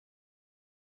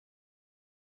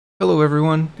Hello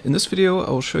everyone, in this video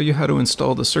I will show you how to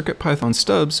install the CircuitPython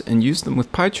Stubs and use them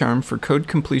with PyCharm for code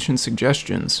completion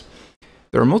suggestions.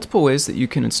 There are multiple ways that you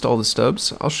can install the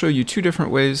stubs. I'll show you two different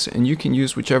ways and you can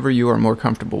use whichever you are more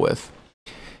comfortable with.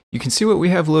 You can see what we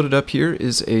have loaded up here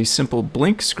is a simple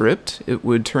blink script. It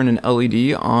would turn an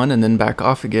LED on and then back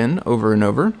off again over and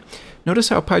over. Notice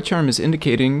how PyCharm is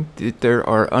indicating that there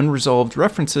are unresolved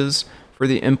references for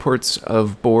the imports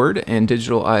of board and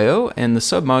digital I/O and the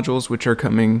submodules which are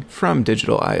coming from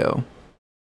digital I/O.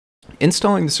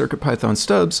 Installing the CircuitPython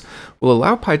stubs will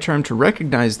allow PyCharm to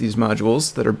recognize these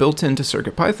modules that are built into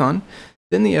CircuitPython.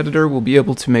 Then the editor will be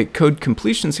able to make code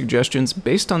completion suggestions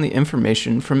based on the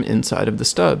information from inside of the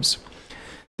stubs.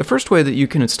 The first way that you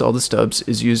can install the stubs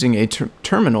is using a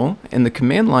terminal and the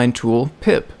command line tool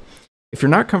pip. If you're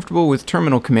not comfortable with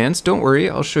terminal commands, don't worry,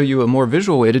 I'll show you a more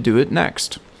visual way to do it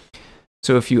next.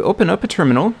 So if you open up a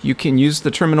terminal, you can use the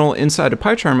terminal inside of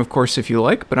PyCharm, of course, if you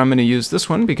like, but I'm going to use this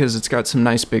one because it's got some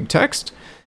nice big text.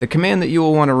 The command that you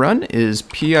will want to run is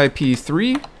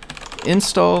pip3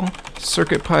 install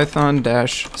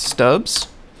CircuitPython-stubs,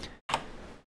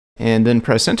 and then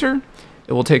press enter.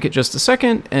 It will take it just a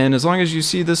second, and as long as you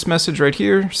see this message right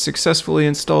here, successfully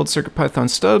installed CircuitPython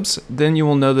stubs, then you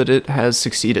will know that it has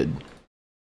succeeded.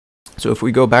 So if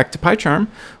we go back to PyCharm,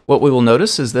 what we will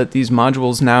notice is that these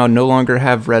modules now no longer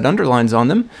have red underlines on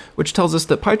them, which tells us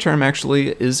that PyCharm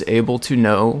actually is able to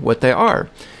know what they are.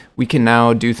 We can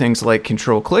now do things like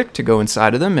control-click to go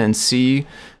inside of them and see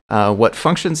what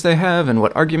functions they have and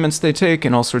what arguments they take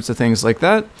and all sorts of things like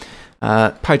that.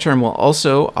 PyCharm will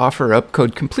also offer up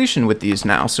code completion with these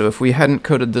now. So if we hadn't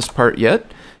coded this part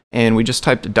yet, and we just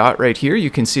typed a dot right here, you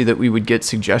can see that we would get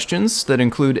suggestions that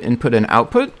include input and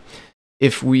output.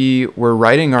 If we were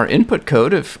writing our input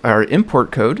code, our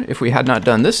import code, if we had not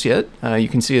done this yet, you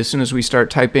can see as soon as we start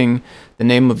typing the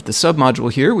name of the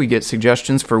submodule here, we get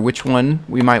suggestions for which one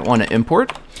we might want to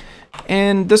import.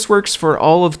 And this works for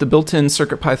all of the built-in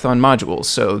CircuitPython modules.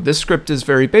 So this script is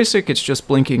very basic, it's just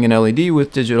blinking an LED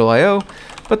with digital I/O,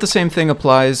 but the same thing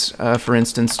applies, for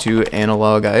instance, to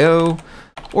analog I/O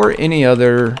or any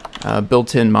other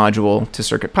built-in module to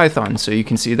CircuitPython. So you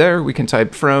can see there, we can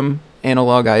type from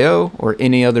analog I/O or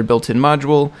any other built-in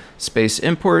module, space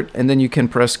import, and then you can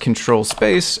press Control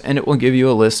space and it will give you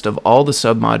a list of all the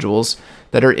submodules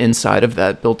that are inside of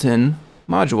that built-in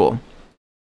module.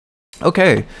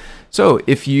 Okay, so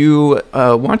if you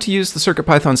want to use the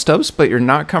CircuitPython stubs but you're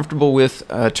not comfortable with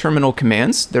terminal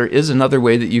commands, there is another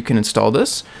way that you can install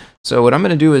this. So what I'm going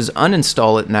to do is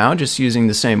uninstall it now, just using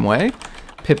the same way.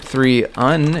 pip3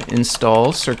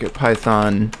 uninstall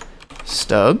CircuitPython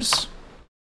stubs.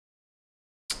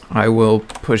 I will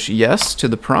push yes to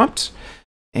the prompt,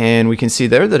 and we can see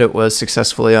there that it was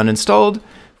successfully uninstalled.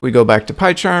 If we go back to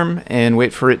PyCharm and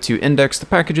wait for it to index the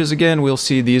packages again, we'll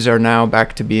see these are now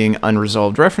back to being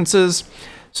unresolved references.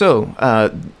 So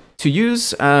to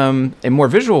use a more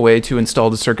visual way to install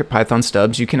the CircuitPython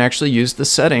stubs, you can actually use the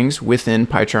settings within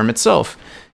PyCharm itself.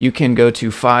 You can go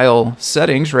to File,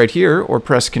 Settings right here, or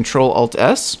press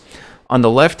Ctrl-Alt-S. On the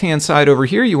left-hand side over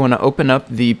here, you want to open up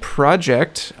the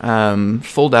project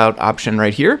fold-out option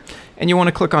right here, and you want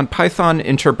to click on Python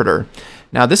Interpreter.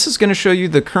 Now this is going to show you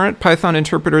the current Python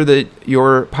interpreter that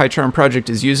your PyCharm project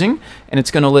is using, and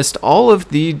it's going to list all of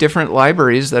the different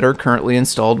libraries that are currently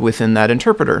installed within that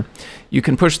interpreter. You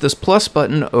can push this plus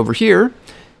button over here,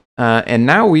 and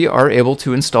now we are able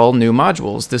to install new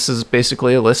modules. This is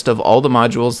basically a list of all the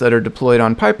modules that are deployed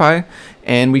on PyPy,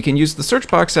 and we can use the search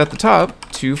box at the top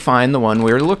to find the one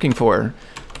we're looking for.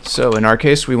 So in our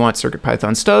case, we want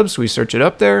CircuitPython stubs. We search it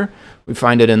up there, we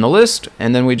find it in the list,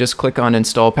 and then we just click on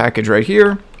Install Package right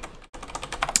here,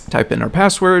 type in our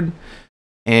password,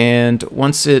 and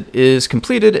once it is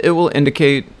completed, it will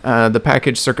indicate the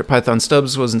package CircuitPython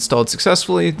stubs was installed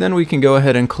successfully. Then we can go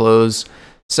ahead and close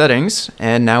Settings,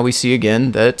 and now we see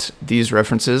again that these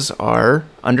references are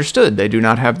understood. They do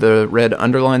not have the red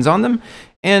underlines on them,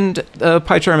 and the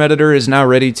PyCharm editor is now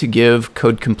ready to give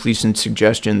code completion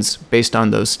suggestions based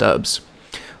on those stubs.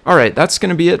 Alright, that's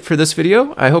going to be it for this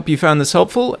video. I hope you found this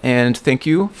helpful, and thank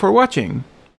you for watching.